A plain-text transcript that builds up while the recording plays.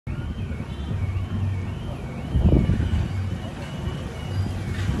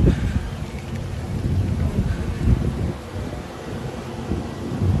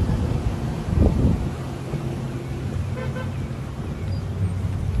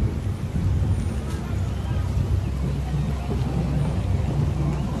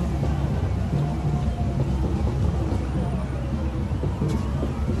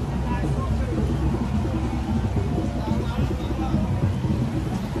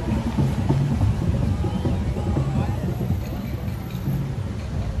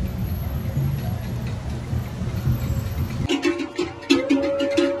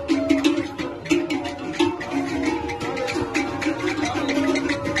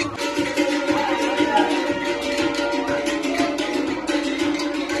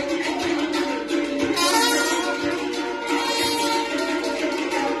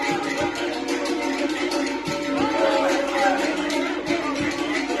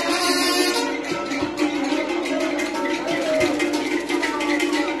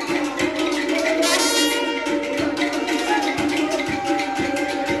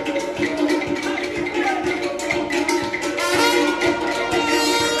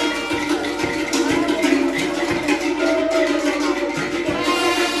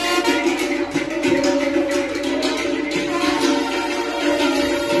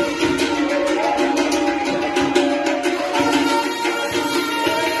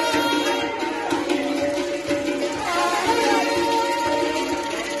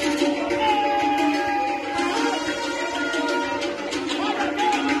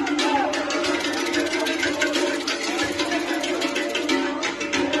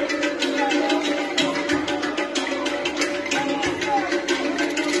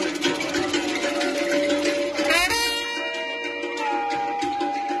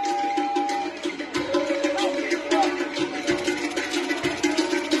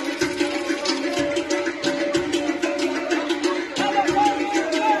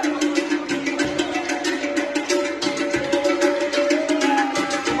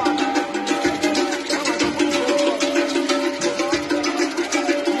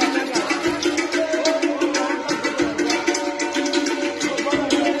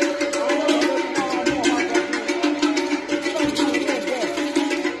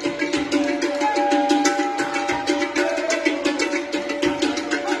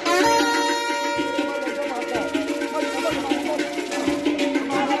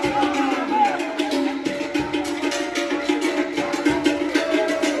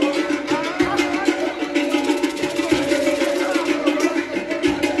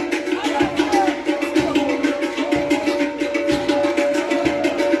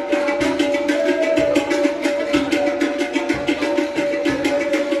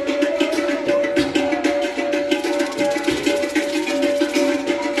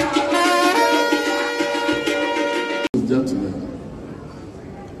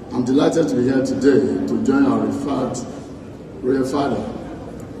I'm delighted to be here today to join our revered Royal Father,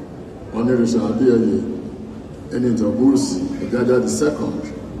 Omishore Ogurusi Ojaja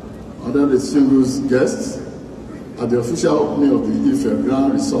II, under the distinguished guests at the official opening of the Ife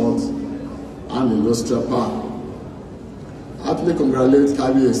Grand Resort and Industrial Park. I heartily congratulate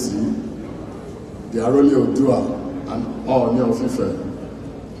Kabiyesi, the Arole Odua, and Ooni Of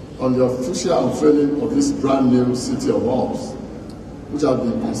Ife on the official unveiling of this brand new city of hopes, which has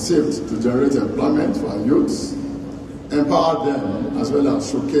been conceived to generate employment for our youths, empower them, as well as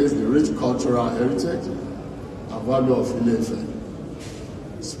showcase the rich cultural heritage and value of Ile-Ife,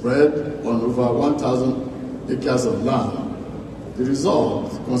 spread on over 1,000 acres of land. The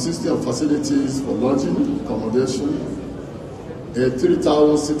result, consisting of facilities for lodging, accommodation, a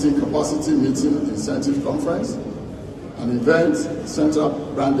 3,000-seating capacity meeting incentive conference, an event center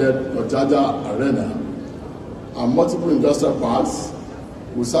branded Ojaja Arena, and multiple industrial parks,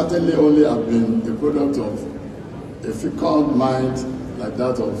 will certainly only have been the product of a fecund mind like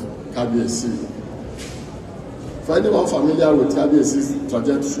that of Kabiyesi. For anyone familiar with Kabiyesi's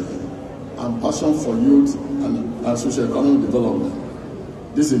trajectory and passion for youth and socio-economic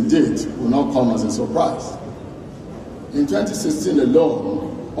development, this indeed will not come as a surprise. In 2016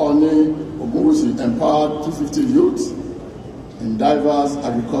 alone, Ooni Ogurusi empowered 250 youths in diverse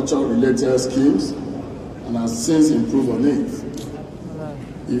agriculture-related schemes and has since improved on it.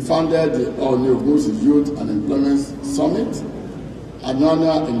 He founded the Ooni Ogurusi Youth and Employment Summit, an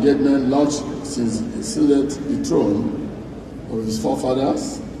annual engagement launched since he ascended the throne of his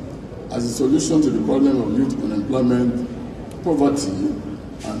forefathers as a solution to the problem of youth unemployment, poverty,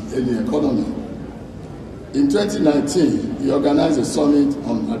 and ailing economy. In 2019, he organized a summit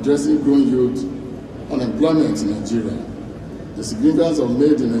on addressing growing youth unemployment in Nigeria, the significance of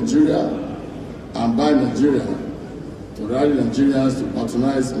made in Nigeria and by Nigeria, to rally Nigerians to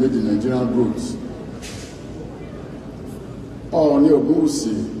patronize made in Nigerian goods. Ooni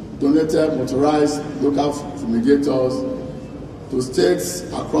Ogurusi donated motorized local fumigators to states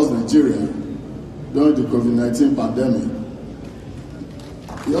across Nigeria during the COVID-19 pandemic.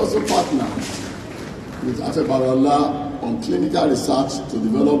 He also partnered with Afebalola on clinical research to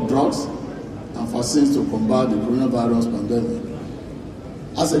develop drugs and vaccines to combat the coronavirus pandemic.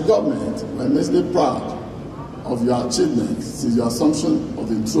 As a government, we are immensely proud of your achievements since your assumption of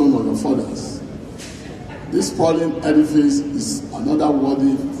the throne of your fathers. This sprawling edifice is another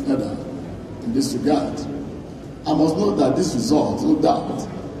worthy feather in this regard. I must note that this result, no doubt,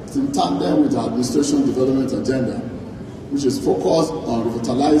 is in tandem with our administration development agenda, which is focused on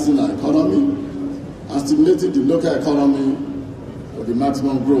revitalizing our economy and stimulating the local economy for the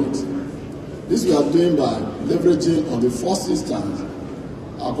maximum growth. This we are doing by leveraging on the first instance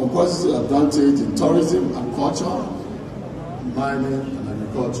our competitive advantage in tourism and culture, mining and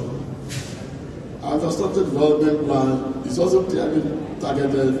agriculture. Our infrastructure development plan is also clearly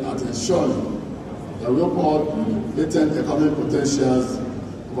targeted at ensuring that we open up latent economic potentials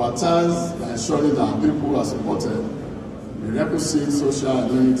of our towns by ensuring that our people are supported with requisite social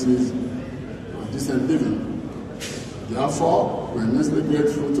amenities of decent living. Therefore, we are immensely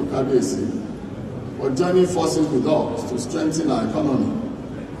grateful to Kabiyesi for joining forces with us to strengthen our economy.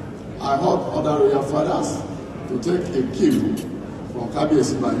 I urge other royal fathers to take a cue from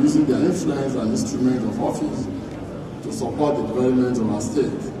Kabiyesi by using their influence and instruments of office to support the development of our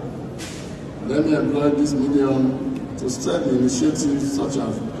state. Let me employ this medium to strengthen initiatives such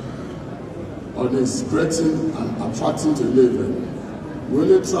as on integrating and attracting to Ile-Ife. We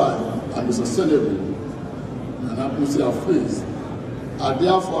only thrive and be sustainable in an atmosphere of peace. I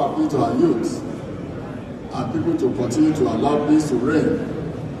therefore appeal to our youth and people to continue to allow peace to reign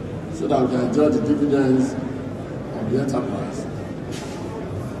so that we can enjoy the dividends of the enterprise.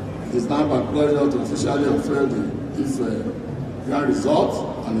 It is now my pleasure to officially unveil the Ife Grand Resort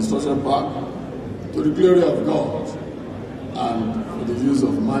and Industrial Park to the glory of God and for the use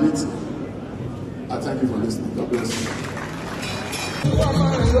of humanity. I thank you for listening. God bless you.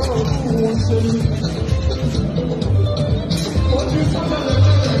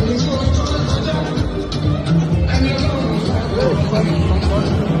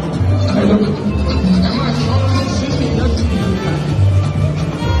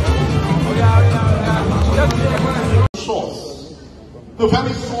 The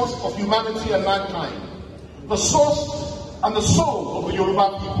very source of humanity and mankind, the source and the soul of the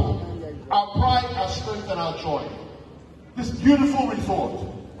Yoruba people, our pride, our strength, and our joy. This beautiful resort,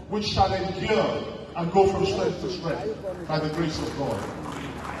 which shall endure and go from strength to strength by the grace of God.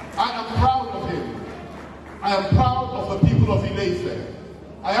 I am proud of him. I am proud of the people of Ile-Ife.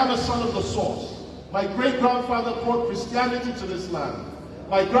 I am a son of the source. My great-grandfather brought Christianity to this land.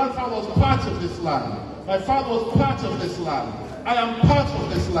 My grandfather was part of this land. My father was part of this land. I am part of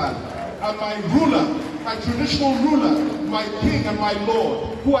this land. And my ruler, my traditional ruler, my king and my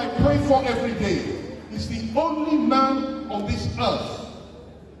Lord, who I pray for every day, is the only man on this earth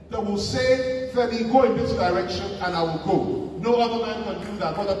that will say, Femi, go in this direction and I will go. No other man can do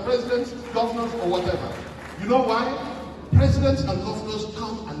that, whether presidents, governors, or whatever. You know why? Presidents and governors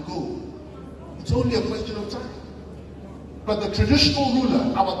come and go. It's only a question of time. But the traditional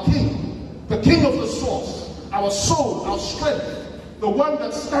ruler, our king, the king of the source, our soul, our strength, the one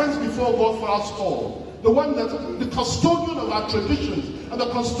that stands before God for us all, the one that, the custodian of our traditions, and the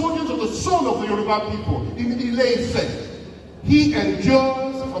custodians of the soul of the Yoruba people, in Ile-Ife, he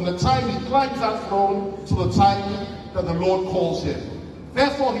endures from the time he climbs that throne to the time that the Lord calls him.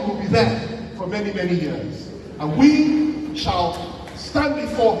 Therefore, he will be there for many, many years. And we shall stand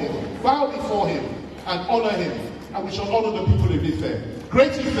before him, bow before him, and honor him. And we shall honor the people of Ife.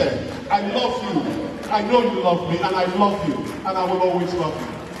 Great Ife, I love you. I know you love me, and I love you, and I will always love you.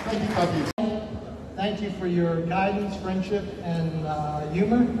 Thank you, Kabi. Thank you for your guidance, friendship, and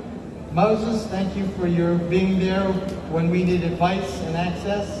humor. Moses, thank you for your being there when we need advice and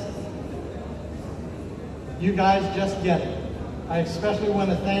access. You guys just get it. I especially want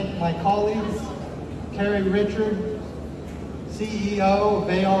to thank my colleagues, Carrie Richard, CEO of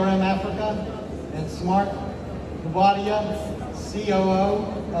ARM Africa, and Smart Gubadia, COO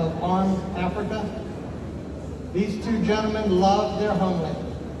of ARM Africa. These two gentlemen love their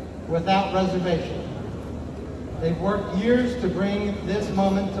homeland without reservation. They've worked years to bring this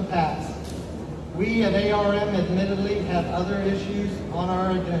moment to pass. We at ARM admittedly had other issues on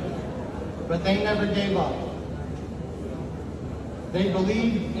our agenda, but they never gave up. They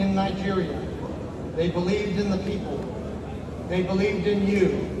believed in Nigeria. They believed in the people. They believed in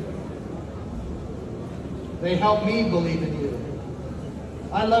you. They helped me believe in you.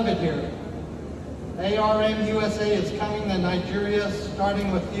 I love it here. ARM USA is coming to Nigeria,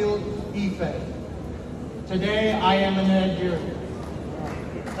 starting with Field Ife. Today, I am in Nigeria.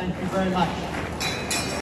 Thank you very much.